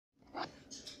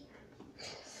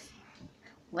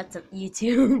What's up,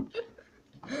 YouTube?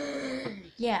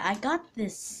 Yeah, I got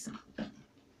this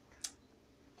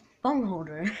phone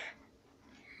holder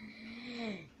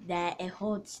that it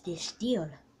holds this steel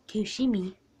to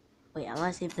shimmy. Wait, I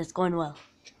want to see if that's going well.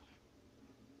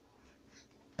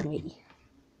 Wait.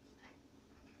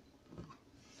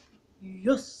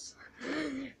 Yes!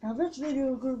 Now this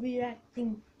video we're going to be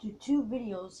reacting to two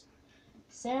videos.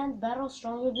 Sand Battle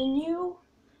Stronger Than You.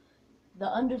 The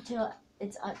Undertale,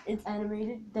 it's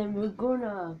animated. Then we're going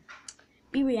to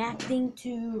be reacting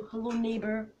to Hello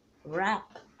Neighbor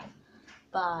Rap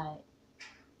by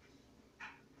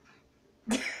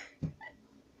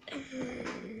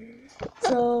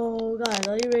So guys,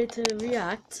 are you ready to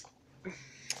react?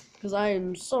 Because I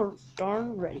am so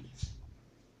darn ready.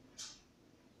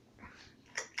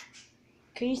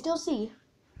 Can you still see?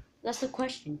 That's the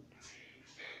question.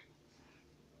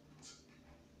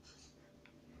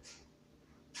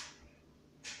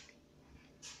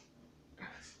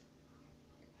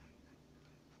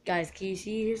 Guys, can you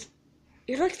see his?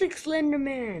 He looks like Slender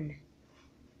Man.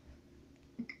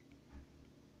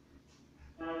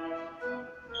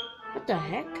 What the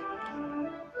heck?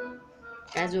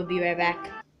 Guys, we'll be right back.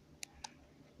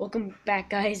 Welcome back,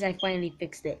 guys. I finally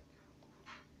fixed it.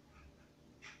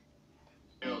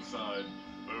 Outside,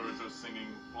 birds are singing,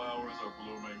 flowers are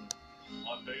blooming.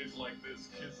 On days like this,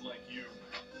 kids like you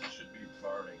should be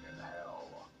burning in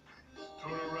hell.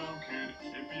 Turn around, kid,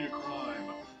 it'd be a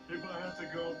crime if I had to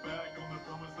go back on the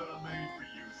promise that I made for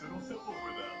you. So don't step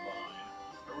over that line,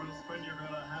 or else friend, you're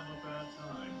gonna have a bad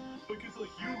time. But kids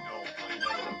like you don't play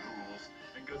by the rules,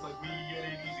 and guys like me, it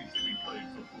ain't easy to be played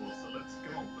for fools. So let's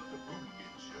go, let the room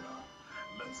get shut.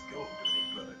 Let's go, dirty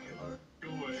brother killer. Go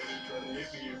ahead and try to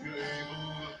hit me if you're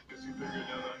able. Cause you figured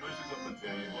out the meshes off the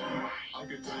table. I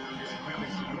could tell you get really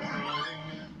still trying,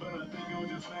 but I think you'll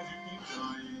just magically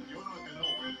dying. You're not gonna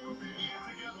win, we'll be here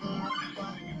together,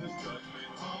 fighting in this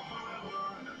judgment all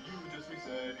forever. Now you just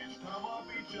reset each time I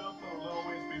beat ya. I'll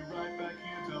always be right back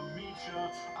here to meet ya.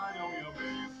 I know your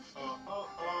base.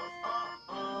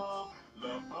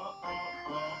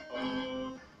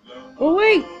 Oh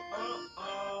wait,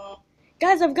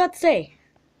 guys, I've got to say.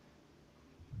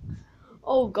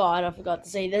 Oh God, I forgot to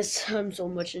say this. I'm so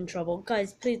much in trouble.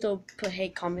 Guys, please don't put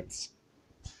hate comments.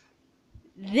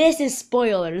 This is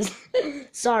spoilers.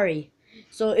 Sorry.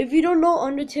 So if you don't know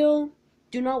Undertale,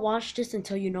 do not watch this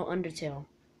until you know Undertale.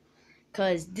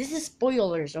 Cause this is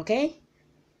spoilers, okay?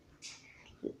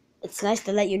 It's nice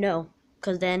to let you know.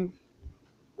 Cause then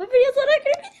my videos are not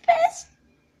gonna be the best.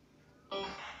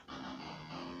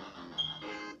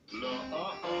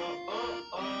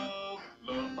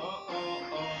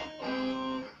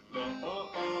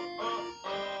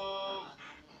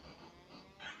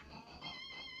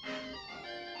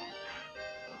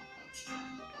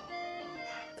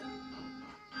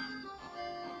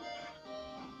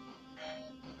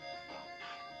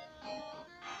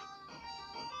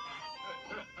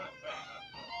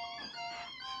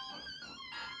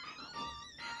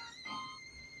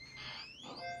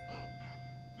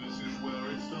 This is where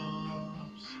it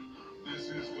stops. This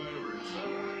is where it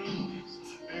ends.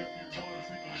 If you want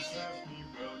to get past me,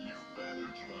 well, you better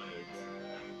try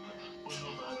again. But no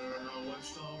matter how I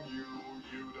stung you,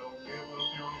 you don't give up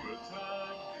your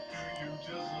attack. Do you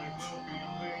just like the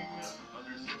feeling of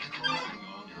your skin crawling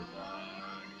on your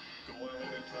back? Go ahead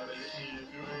and try to hit me if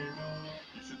you're able.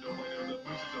 You should know by now that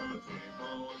push is on the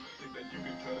table. Think that you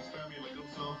can try to spam me like I'm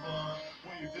someone.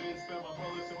 Well, you didn't spam my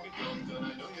brother, so it comes. And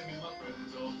I know you mean my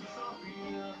friends all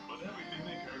disappear. But everything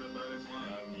they cared about is why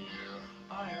I'm here.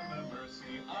 I am their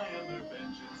mercy, I am their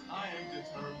vengeance, I am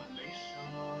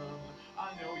determination.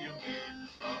 I know you mean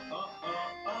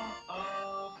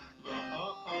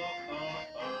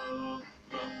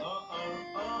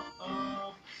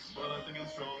but I think I'm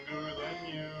stronger than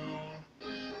you.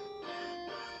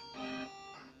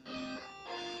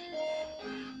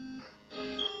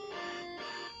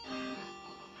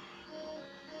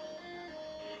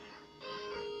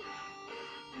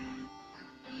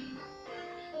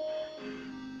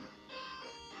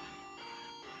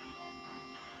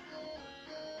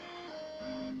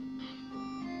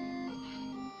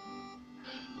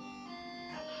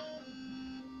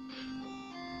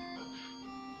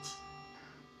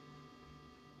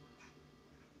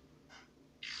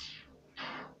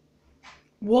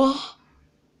 What?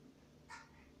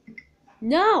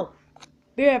 No!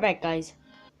 Be right back, guys.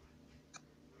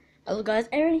 Hello guys,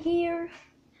 Aaron here.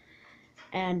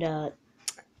 And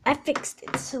I fixed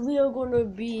it. So we are going to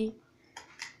be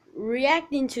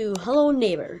reacting to Hello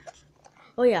Neighbor.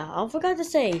 Oh yeah, I forgot to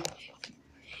say,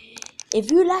 if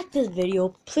you like this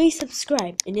video, please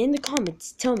subscribe and in the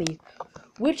comments tell me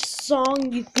which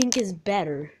song you think is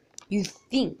better? You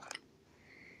think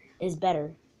is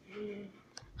better?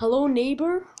 Hello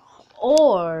Neighbor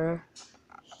or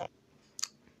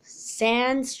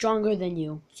Sand Stronger Than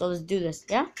You? So let's do this,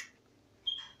 yeah?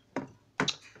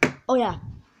 Oh yeah.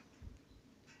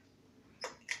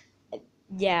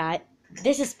 Yeah,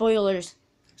 this is spoilers.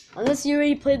 Unless you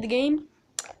already played the game,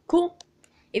 cool.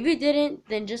 If you didn't,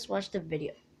 then just watch the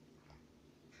video.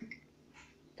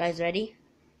 Guys, ready?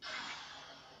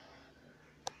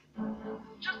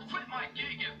 Just quit my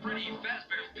gig at Freddy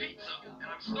Fazbear's Pizza, and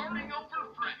I'm starting over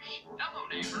fresh. Hello,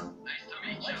 neighbor. Nice to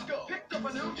meet you. Let's go. Picked up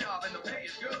a new job and the pay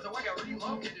is good, so I got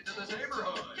relocated to this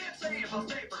neighborhood. Can't say if I'll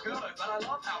stay for good, but I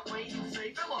love how clean and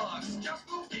safe it looks. Just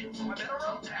moved in, so I better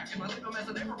unpack. If I leave a mess,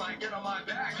 a neighbor might get on my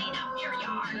back. Clean up your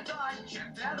yard. And time,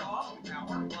 check that off.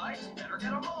 Power lights, better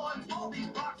get them on. All these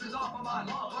boxes off of my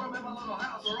lawn. Put them in my little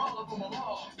house where all of them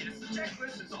belong. Yes, the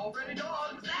checklist is already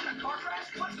done. Was that a car crash?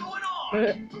 What's going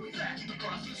on? Who's that?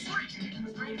 Across the street.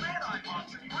 The strange man I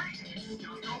possibly greet.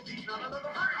 Just don't be none of the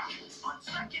hurry. On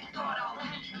second thought, I'll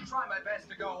try my best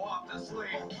to go off to sleep.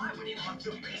 Oh, why would he lock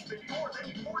the basement door?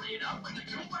 Then he poured it up with the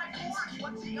 2x4.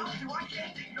 What's he up to? I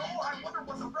can't ignore. I wonder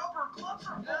what the rubber gloves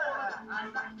are for.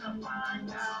 I'd like to find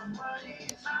out what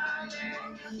he's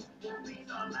hiding. Won't be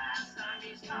the last time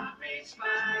he's caught me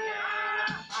spying.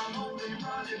 I'm only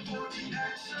running for the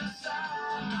exercise.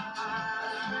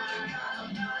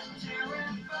 I'm not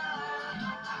terrified.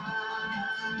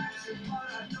 But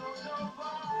I don't know why.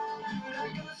 Should I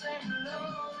go say hello?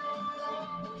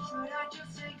 Should I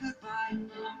just say goodbye? I'm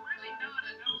really not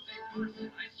a nosy person,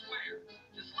 I swear.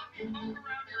 Just let me poke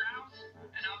around your house,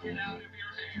 and I'll get out of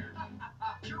your hair.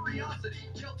 Curiosity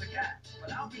killed the cat,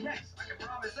 but I'll be next. I can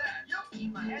promise that. Yup,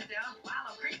 keep my head down while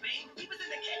I'm creeping. He was in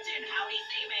the kitchen. How'd he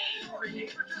see me? Sorry,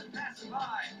 neighbor, just passing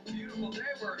by. Beautiful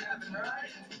day we're having,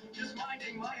 right? Just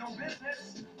minding my own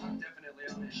business. I'm definitely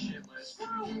on this shit list.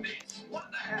 Screw this. What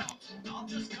the hell? I'll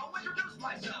just go introduce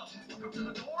myself. Come to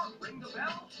the door, ring the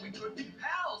bell. We could be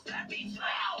pals. That'd be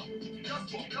swell.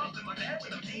 Just woke up in my bed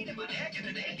with a pain in my neck and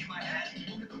an ache in my head.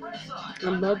 Look at the red side.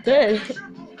 I'm not dead. I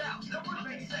should move out. That would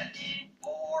make sense.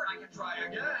 Or I can try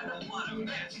again. What a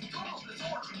mess. Total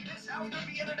disorder. This house could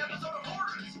be in an episode of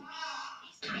Hoarders.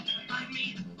 He's trying to find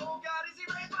me. Oh God, is he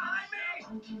right behind me?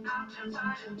 I'm just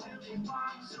hiding till he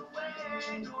walks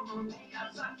away. Normally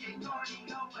I'm sucking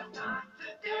cardio, but not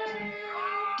today.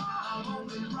 I'm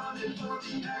only running for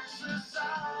the exercise.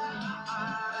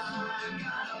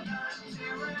 God, I'm not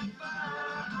terrified.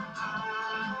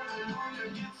 I'm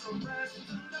gonna get some rest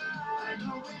tonight.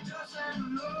 No, we just said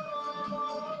hello.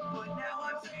 But now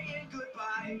I'm saying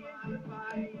goodbye.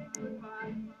 Goodbye.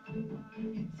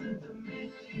 It's a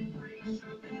dimension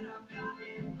creature that I've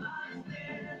gotten lost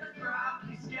in.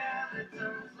 Probably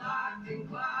skeletons locked in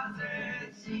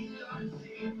closets. He's done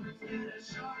secrets that a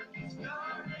shark is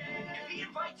guarding. If he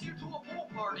invites you to a pool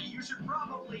party, you should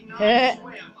probably not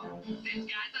swim. This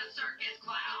guy's a circus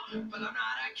clown, But I'm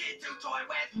not a kid to toy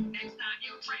with. next time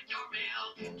you drink your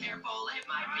milk, Careful, it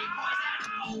might be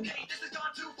poison. Okay, this has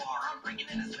gone too far. I'm breaking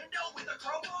in his window with a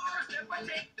crowbar. Step by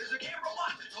step, there's a camera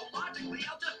watching. So logically,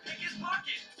 I'll just pick his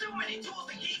pocket. Too many tools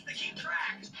and keys to keep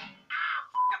track.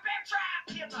 A bear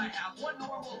trap! Can't I have one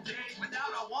normal day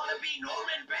without a wannabe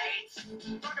Norman Bates?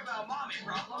 Talk about mommy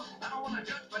problems. I don't want to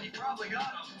judge, but he probably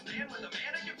got them. Man with a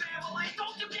mannequin family.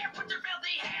 don't you dare put your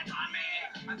filthy hands on me!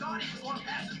 I thought he was long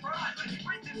past his prime, but his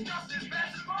sprint is just as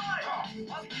fast as mine.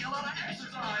 Must be a lot of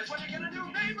exercise when you get a new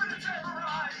neighbor to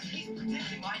terrorize. He's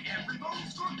predicting my every move.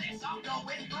 Screw this, I'm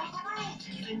going through the roof.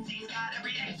 Since he's got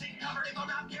every exit covered, if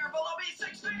I'm not careful, I'll be 6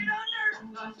 feet under.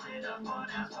 Lost in a fun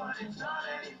house, but it's not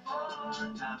any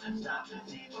fun. Time to stop this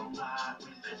evil plot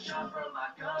with the shot from my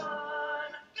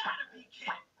gun. Gotta be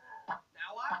kidding.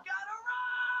 Now I've gotta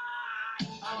ride.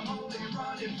 I'm only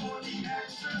running for the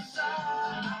exercise.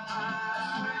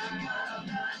 I'm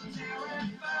not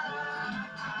terrified.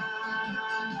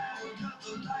 We cut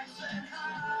the lights and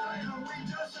hide. Oh, we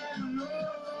just said hello.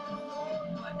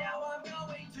 But now I'm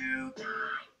going to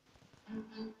die.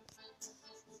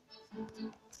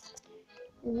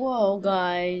 Whoa,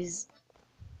 guys.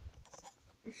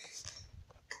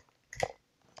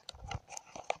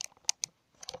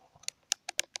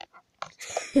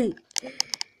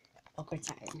 Awkward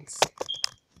silence.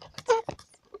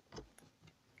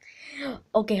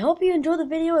 Okay, hope you enjoyed the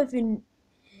video. If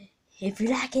you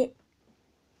like it,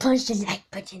 punch the like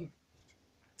button.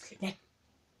 Like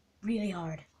really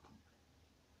hard.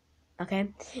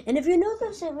 Okay? And if you're new to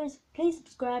the series, please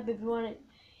subscribe if you want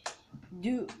to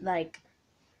do like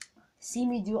see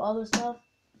me do other stuff.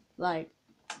 Like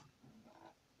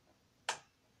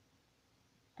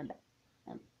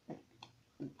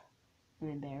I'm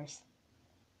embarrassed.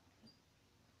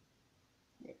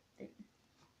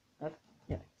 Oh,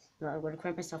 yeah. No, I'm gonna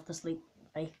cry myself to sleep.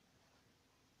 Bye.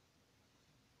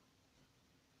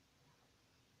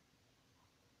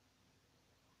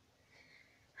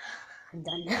 I'm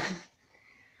done.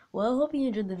 Well, hope you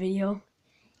enjoyed the video.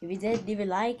 If you did, leave a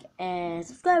like and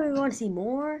subscribe if you want to see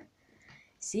more.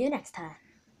 See you next time.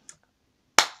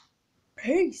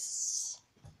 Peace.